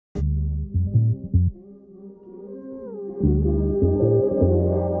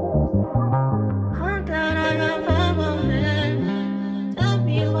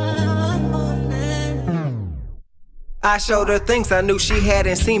I showed her things I knew she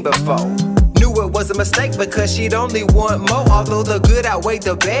hadn't seen before. Knew it was a mistake because she'd only want more. Although the good outweighed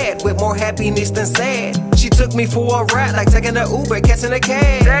the bad, with more happiness than sad. She took me for a ride, like taking an Uber, catching a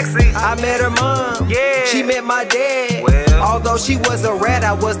cab. Taxi. I met her mom, yeah. She met my dad. Well, although she was a rat,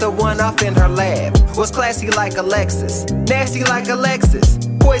 I was the one off in her lab. Was classy like Alexis, nasty like Alexis,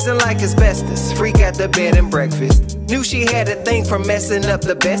 poison like asbestos, freak at the bed and breakfast. Knew she had a thing for messing up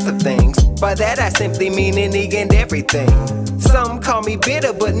the best of things. By that I simply mean any and everything. Some call me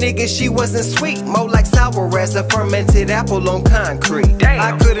bitter, but nigga, she wasn't sweet. More like sour as a fermented apple on concrete. Damn.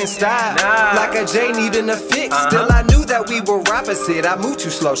 I couldn't stop, like a J needing a fix. Still I knew that we were opposite. I moved too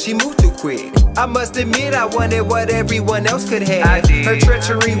slow, she moved too quick. I must admit I wanted what everyone else could have. Her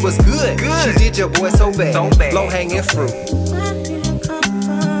treachery was good. She did your boy so bad. Low hanging fruit.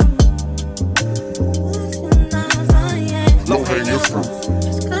 Low hanging fruit.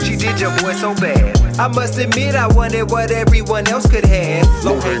 She did your boy so bad. I must admit I wanted what everyone else could have.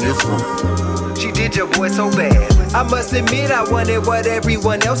 Low hanging fruit. She did your boy so bad. I must admit I wanted what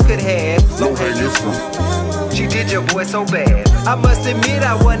everyone else could have. Low hanging fruit. She did your boy so bad. I must admit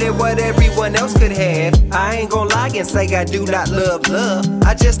I wanted what everyone else could have. I ain't gon' lie and say I do not love love.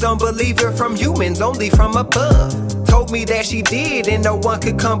 I just don't believe her from humans, only from above. Told me that she did and no one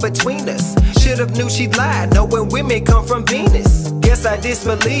could come between us. Should've knew she'd lied, knowing women come from Venus. Guess I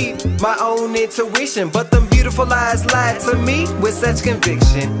disbelieved my own intuition, but them beautiful eyes lied to me with such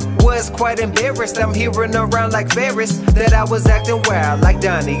conviction. Was quite embarrassed, I'm hearing around like Ferris that I was acting wild like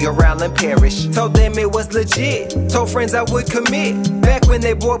Donnie around in Parish. Told them it was legit, told friends I would commit. Back when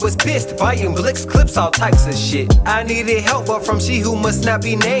their boy was pissed, buying Blicks, clips, all types of shit. I needed help, but from she who must not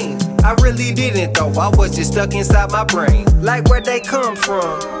be named. I really didn't though, I was just stuck inside my brain. Like where'd they come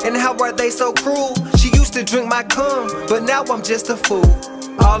from, and how are they so cruel? She used to drink my cum, but now I'm just a fool.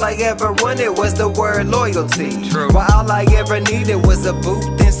 All I ever wanted was the word loyalty. True. While all I ever needed was a booth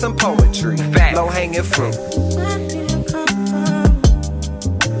and some poetry. Fact. Low hanging fruit.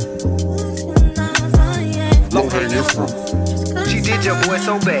 Low hanging fruit. She did your boy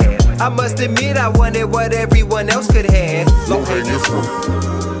so bad. I must admit I wanted what everyone else could have. Low hanging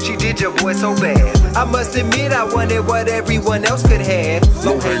fruit. She did your boy so bad. I must admit I wanted what everyone else could have.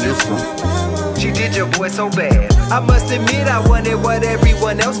 Low hanging fruit. She did your boy so bad. I must admit I wanted what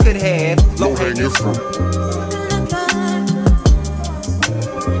everyone else could have. Low hanging fruit.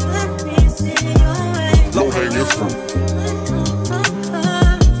 Low hanging fruit.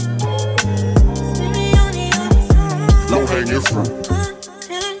 Low hanging fruit.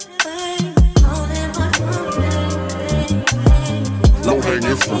 Low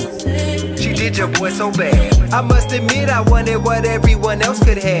hanging fruit. She did your boy so bad. I must admit I wanted what everyone else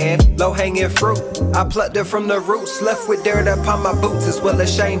could have. Low hanging fruit. I plucked her from the roots, left with dirt upon my boots, as well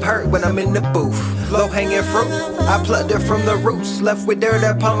as shame hurt when I'm in the booth. Low hanging fruit. I plucked her from the roots, left with dirt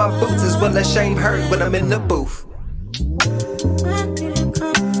upon my boots, as well as shame hurt when I'm in the booth.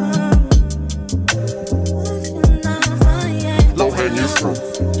 Low hanging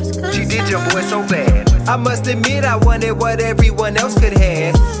fruit. She did your boy so bad. I must admit I wanted what everyone else could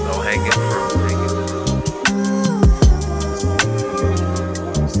have. Low hanging fruit.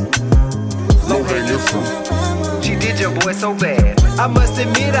 Low hanging fruit. She did your boy so bad. I must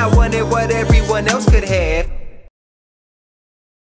admit I wanted what everyone else could have.